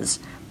is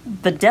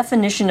the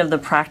definition of the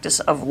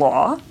practice of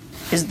law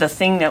is the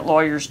thing that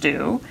lawyers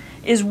do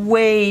is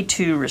way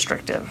too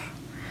restrictive.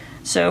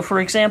 So, for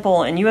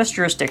example, in U.S.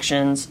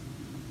 jurisdictions,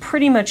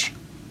 pretty much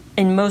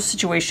in most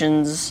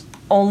situations,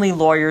 only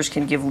lawyers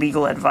can give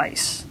legal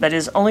advice. That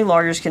is, only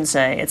lawyers can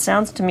say, it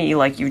sounds to me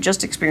like you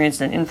just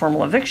experienced an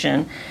informal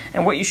eviction,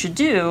 and what you should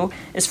do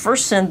is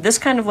first send this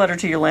kind of letter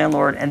to your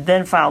landlord and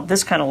then file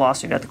this kind of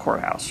lawsuit at the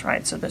courthouse,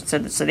 right? So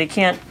they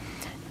can't,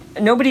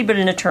 nobody but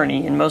an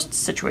attorney in most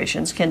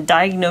situations can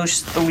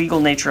diagnose the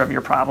legal nature of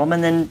your problem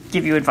and then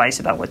give you advice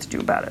about what to do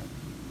about it.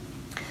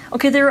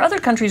 Okay, there are other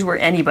countries where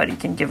anybody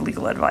can give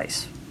legal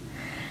advice.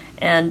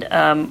 And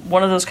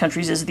one of those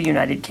countries is the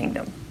United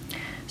Kingdom.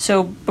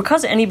 So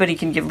because anybody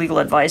can give legal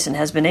advice and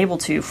has been able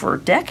to for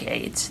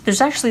decades,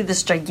 there's actually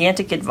this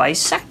gigantic advice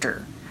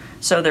sector.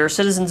 So there are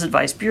citizens'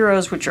 advice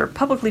bureaus, which are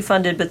publicly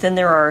funded, but then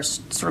there are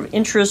sort of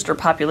interest or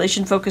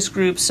population focus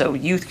groups, so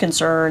youth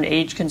concern,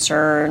 age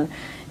concern,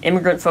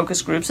 immigrant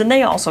focus groups, and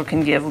they also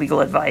can give legal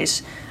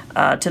advice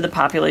to the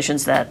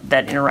populations that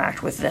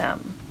interact with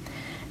them.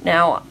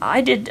 Now,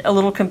 I did a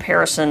little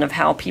comparison of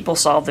how people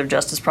solve their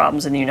justice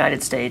problems in the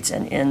United States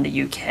and in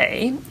the UK.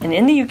 And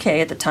in the UK,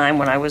 at the time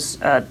when I was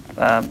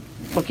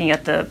looking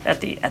at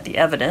the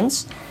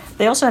evidence,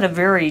 they also had a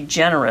very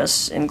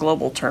generous, in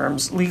global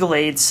terms, legal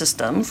aid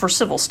system for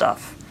civil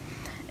stuff.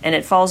 And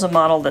it follows a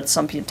model that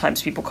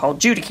sometimes people call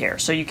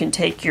Judicare. So you can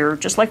take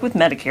just like with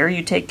Medicare,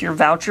 you take your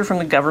voucher from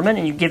the government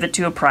and you give it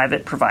to a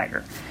private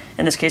provider.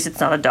 In this case, it's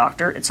not a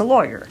doctor, it's a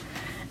lawyer.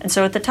 And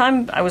so at the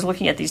time I was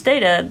looking at these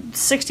data,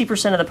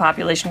 60% of the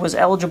population was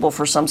eligible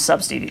for some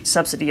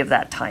subsidy of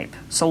that type.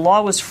 So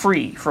law was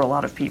free for a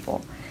lot of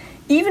people.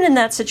 Even in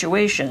that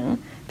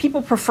situation,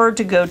 people preferred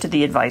to go to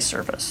the advice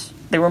service.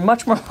 They were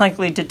much more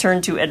likely to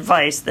turn to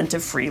advice than to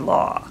free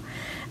law.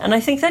 And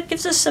I think that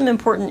gives us some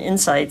important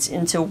insights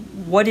into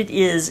what it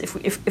is.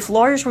 If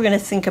lawyers were going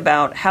to think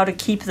about how to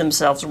keep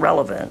themselves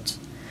relevant,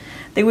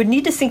 they would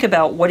need to think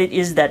about what it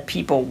is that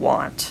people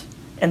want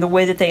and the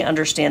way that they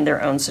understand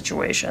their own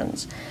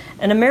situations.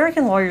 And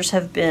American lawyers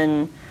have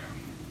been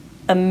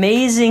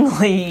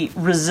amazingly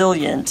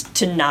resilient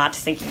to not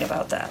thinking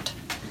about that.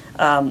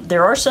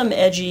 There are some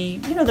edgy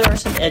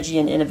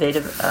and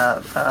innovative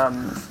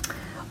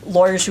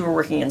lawyers who are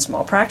working in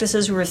small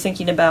practices who are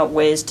thinking about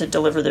ways to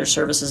deliver their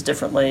services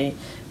differently.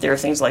 There are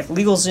things like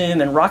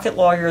LegalZoom and Rocket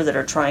Lawyer that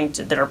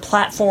are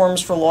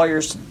platforms for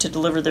lawyers to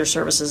deliver their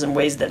services in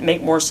ways that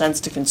make more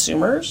sense to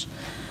consumers.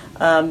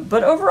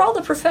 But overall,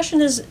 the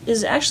profession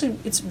is actually,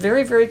 it's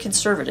very, very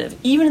conservative,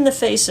 even in the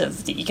face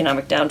of the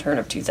economic downturn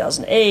of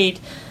 2008.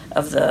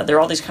 There are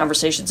all these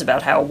conversations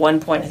about how I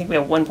think we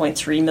have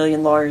 1.3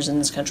 million lawyers in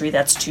this country.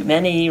 That's too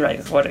many,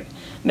 right?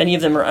 Many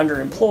of them are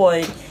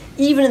underemployed.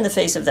 Even in the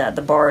face of that,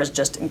 the bar is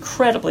just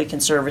incredibly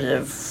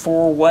conservative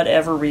for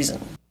whatever reason.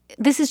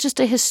 This is just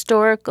a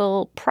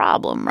historical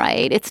problem,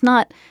 right? It's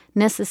not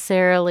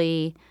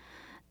necessarily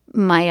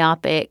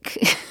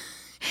myopic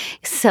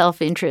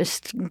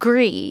self-interest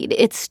greed.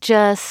 It's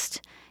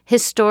just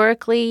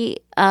historically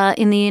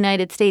in the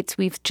United States,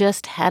 we've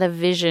just had a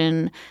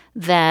vision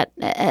that,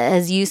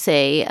 as you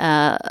say,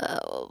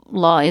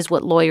 law is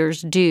what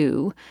lawyers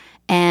do.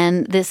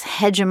 And this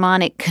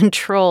hegemonic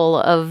control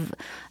of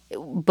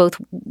both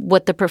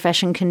what the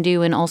profession can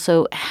do and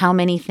also how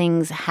many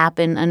things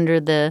happen under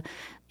the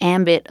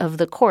ambit of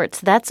the courts.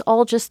 That's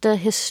all just a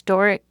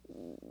historic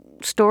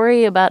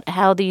story about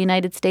how the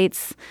United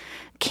States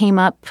came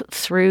up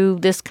through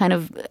this kind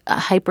of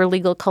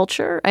hyper-legal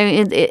culture. I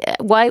mean,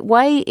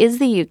 why is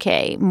the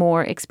UK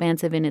more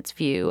expansive in its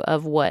view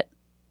of what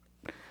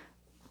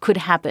could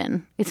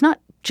happen? It's not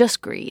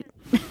just greed.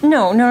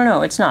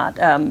 No, it's not.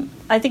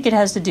 I think it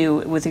has to do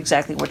with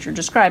exactly what you're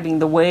describing,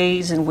 the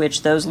ways in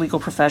which those legal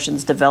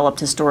professions developed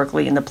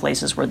historically in the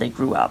places where they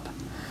grew up.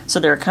 So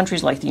there are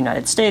countries like the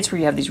United States where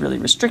you have these really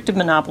restrictive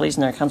monopolies,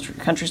 and there are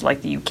countries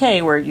like the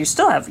UK where you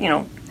still have,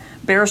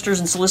 barristers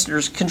and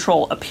solicitors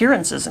control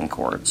appearances in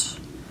courts,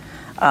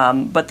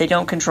 but they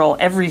don't control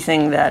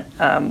everything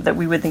that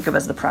we would think of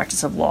as the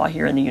practice of law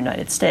here in the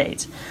United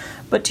States.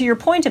 But to your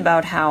point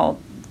about how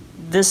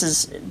this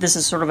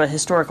is sort of a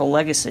historical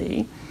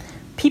legacy,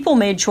 people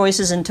made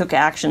choices and took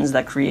actions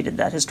that created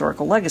that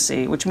historical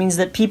legacy, which means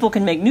that people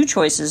can make new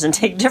choices and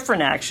take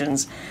different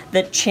actions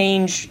that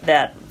change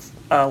that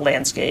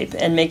landscape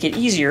and make it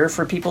easier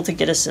for people to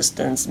get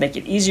assistance, make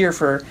it easier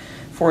for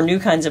new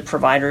kinds of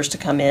providers to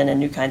come in and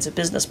new kinds of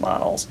business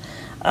models.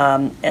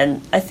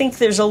 And I think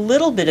there's a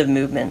little bit of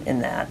movement in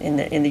that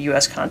in the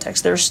U.S.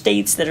 context. There are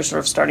states that are sort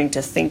of starting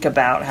to think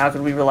about how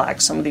could we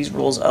relax some of these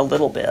rules a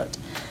little bit.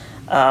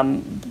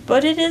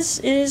 But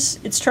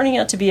it's turning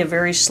out to be a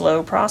very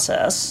slow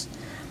process.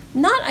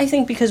 Not, I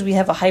think, because we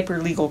have a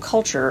hyper-legal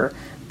culture,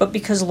 but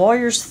because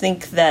lawyers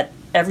think that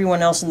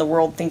everyone else in the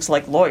world thinks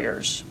like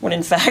lawyers, when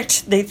in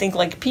fact they think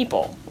like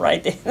people,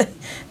 right?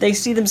 They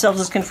see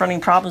themselves as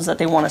confronting problems that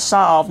they want to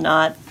solve,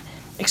 not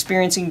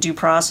experiencing due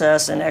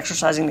process and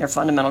exercising their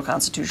fundamental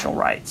constitutional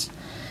rights.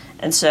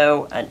 And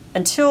so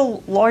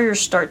until lawyers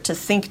start to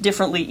think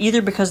differently,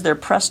 either because they're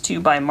pressed to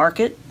by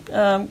market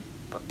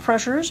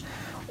pressures,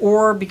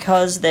 or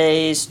because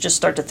they just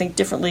start to think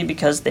differently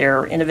because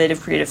they're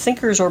innovative, creative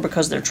thinkers, or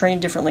because they're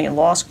trained differently in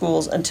law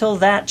schools, until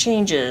that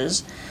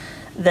changes,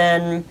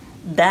 then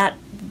that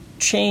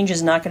change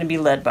is not going to be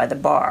led by the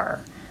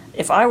bar.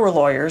 If I were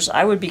lawyers,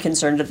 I would be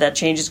concerned that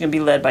change is going to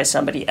be led by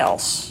somebody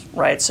else,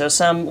 right? So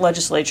some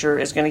legislature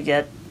is going to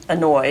get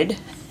annoyed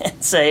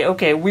and say,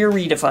 okay, we're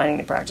redefining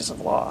the practice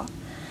of law.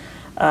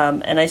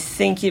 And I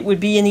think it would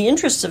be in the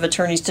interests of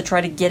attorneys to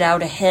try to get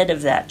out ahead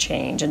of that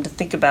change and to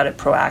think about it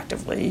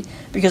proactively,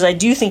 because I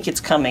do think it's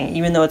coming,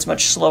 even though it's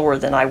much slower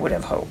than I would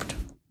have hoped.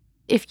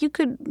 if you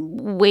could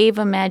wave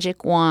a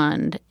magic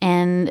wand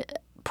and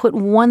put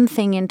one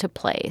thing into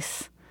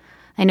place,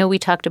 I know we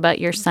talked about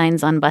your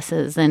signs on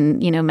buses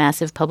and,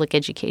 massive public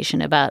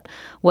education about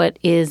what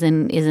is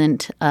and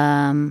isn't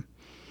a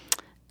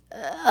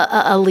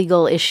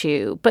legal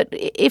issue. But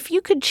if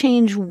you could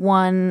change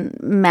one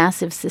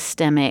massive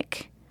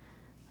systemic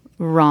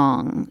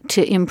wrong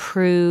to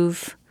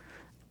improve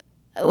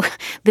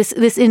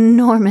this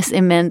enormous,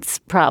 immense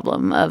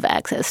problem of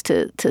access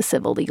to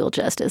civil legal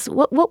justice,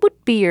 what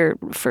would be your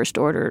first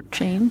order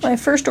change? My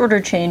first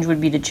order change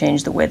would be to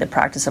change the way the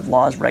practice of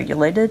law is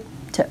regulated,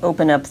 to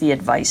open up the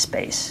advice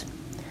space,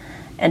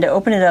 and to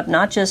open it up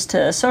not just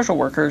to social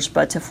workers,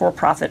 but to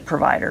for-profit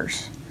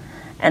providers.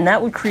 And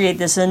that would create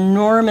this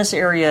enormous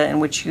area in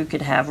which you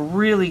could have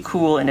really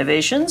cool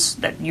innovations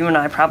that you and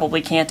I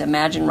probably can't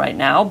imagine right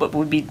now, but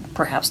would be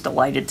perhaps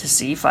delighted to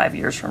see 5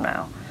 years from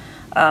now.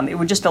 It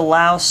would just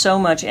allow so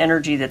much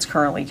energy that's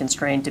currently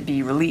constrained to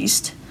be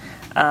released.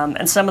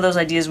 And some of those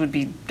ideas would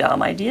be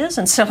dumb ideas,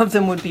 and some of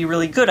them would be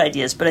really good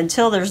ideas. But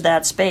until there's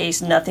that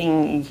space,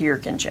 nothing here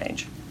can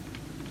change.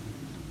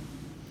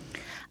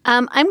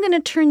 I'm going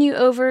to turn you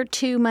over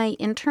to my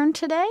intern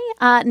today,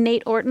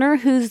 Nate Ortner,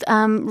 who's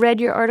read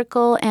your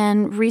article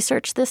and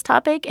researched this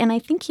topic. And I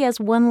think he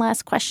has one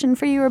last question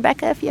for you,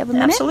 Rebecca, if you have a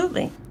minute.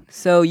 Absolutely.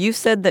 So you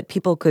said that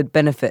people could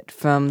benefit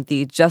from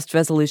the just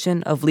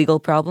resolution of legal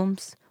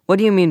problems. What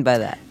do you mean by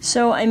that?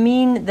 So I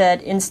mean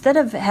that instead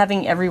of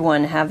having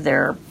everyone have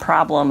their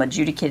problem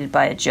adjudicated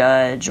by a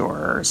judge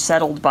or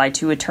settled by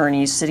two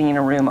attorneys sitting in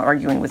a room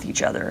arguing with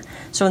each other,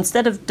 so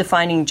instead of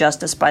defining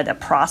justice by the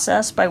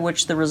process by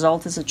which the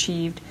result is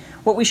achieved,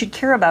 what we should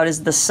care about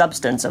is the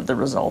substance of the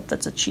result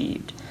that's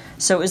achieved.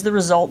 So is the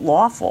result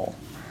lawful,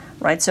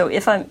 right? So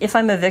if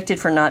I'm evicted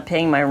for not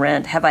paying my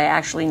rent, have I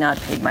actually not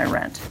paid my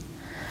rent?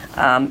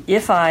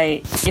 If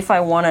I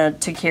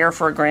wanted to care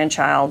for a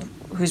grandchild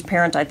whose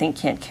parent I think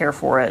can't care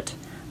for it,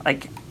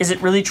 like, is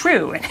it really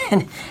true?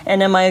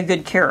 And am I a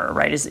good carer,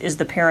 right? Is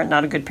the parent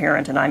not a good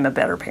parent and I'm a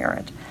better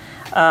parent?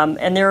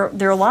 And there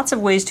are lots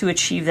of ways to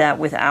achieve that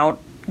without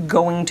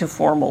going to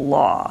formal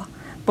law.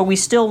 But we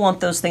still want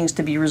those things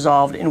to be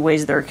resolved in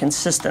ways that are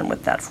consistent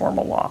with that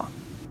formal law.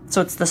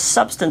 So it's the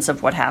substance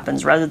of what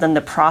happens rather than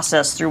the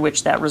process through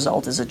which that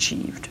result is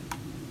achieved.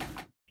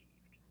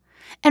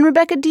 And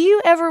Rebecca, do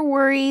you ever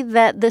worry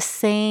that the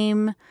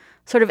same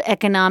sort of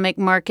economic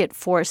market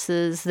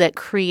forces that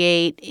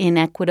create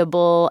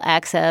inequitable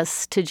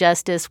access to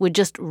justice would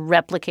just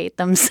replicate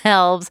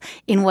themselves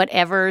in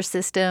whatever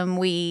system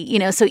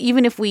so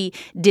even if we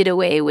did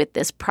away with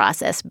this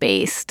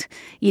process-based,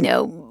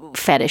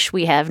 fetish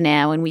we have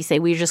now and we say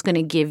we're just going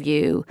to give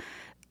you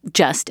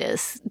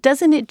justice,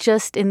 doesn't it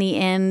just in the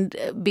end,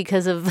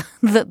 because of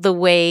the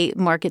way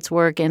markets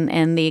work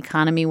and the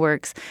economy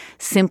works,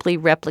 simply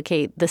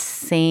replicate the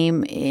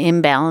same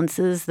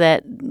imbalances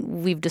that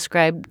we've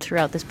described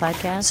throughout this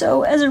podcast?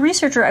 So as a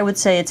researcher, I would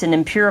say it's an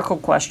empirical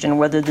question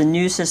whether the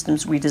new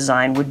systems we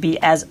design would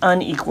be as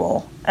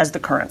unequal as the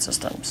current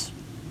systems.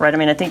 Right? I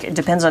mean, I think it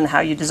depends on how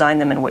you design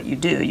them and what you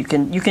do. You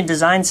can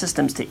design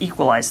systems to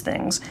equalize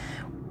things,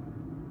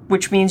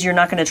 which means you're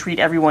not going to treat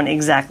everyone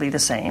exactly the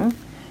same.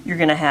 You're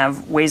going to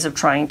have ways of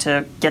trying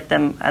to get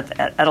them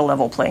at a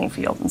level playing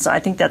field. And so I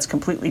think that's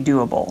completely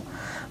doable.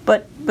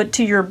 But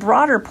to your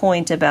broader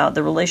point about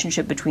the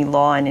relationship between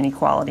law and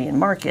inequality in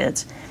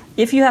markets,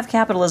 if you have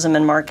capitalism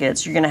in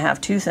markets, you're going to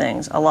have two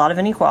things: a lot of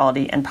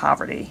inequality and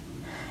poverty.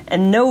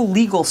 And no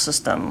legal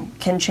system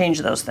can change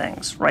those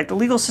things, right? The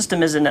legal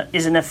system is an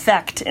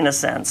effect, in a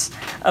sense,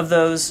 of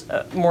those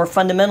more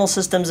fundamental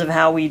systems of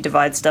how we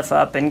divide stuff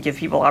up and give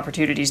people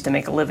opportunities to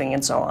make a living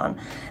and so on.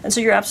 And so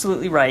you're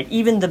absolutely right.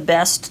 Even the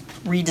best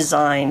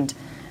redesigned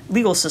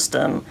legal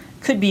system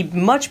could be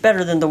much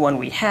better than the one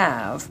we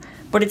have,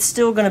 but it's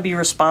still going to be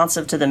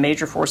responsive to the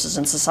major forces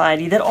in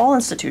society that all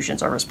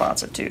institutions are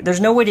responsive to. There's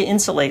no way to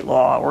insulate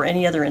law or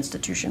any other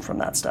institution from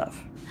that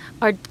stuff.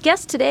 Our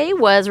guest today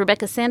was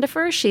Rebecca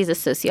Sandifer. She's a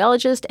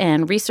sociologist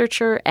and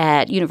researcher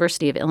at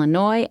University of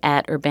Illinois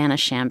at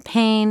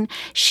Urbana-Champaign.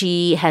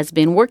 She has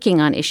been working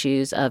on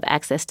issues of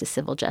access to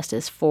civil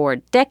justice for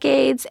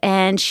decades,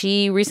 and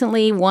she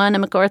recently won a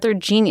MacArthur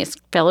Genius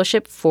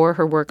Fellowship for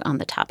her work on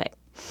the topic.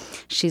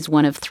 She's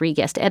one of 3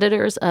 guest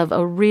editors of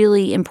a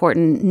really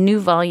important new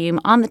volume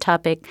on the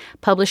topic,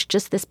 published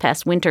just this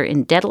past winter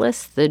in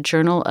Daedalus, the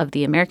Journal of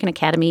the American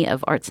Academy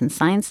of Arts and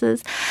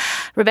Sciences.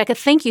 Rebecca,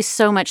 thank you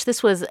so much.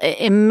 This was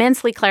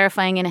immensely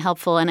clarifying and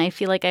helpful, and I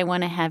feel like I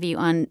want to have you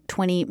on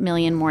 20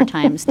 million more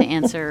times to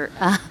answer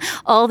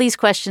all these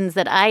questions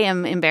that I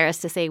am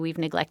embarrassed to say we've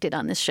neglected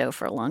on this show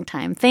for a long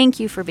time. Thank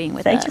you for being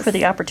with us. Thank you for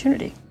the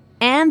opportunity.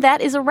 And that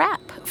is a wrap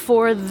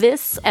for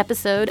this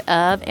episode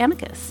of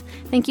Amicus.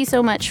 Thank you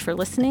so much for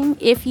listening.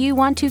 If you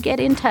want to get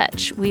in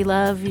touch, we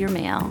love your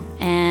mail.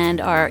 And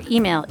our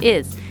email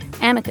is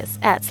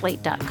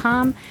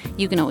amicus@slate.com.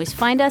 You can always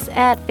find us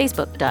at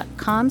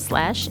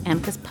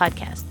facebook.com/amicus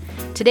podcast.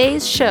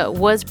 Today's show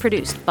was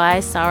produced by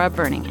Sarah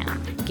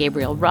Birmingham.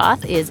 Gabriel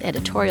Roth is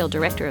editorial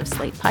director of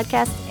Slate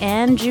Podcast,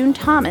 and June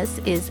Thomas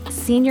is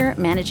senior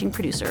managing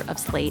producer of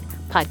Slate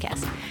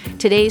Podcast.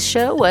 Today's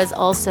show was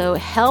also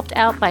helped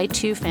out by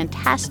two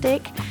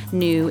fantastic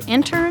new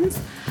interns,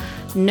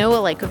 Noah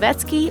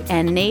Lykovetsky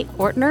and Nate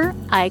Ortner.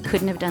 I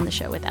couldn't have done the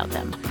show without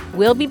them.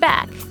 We'll be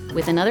back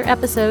with another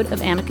episode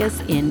of Amicus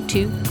in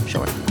too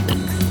short.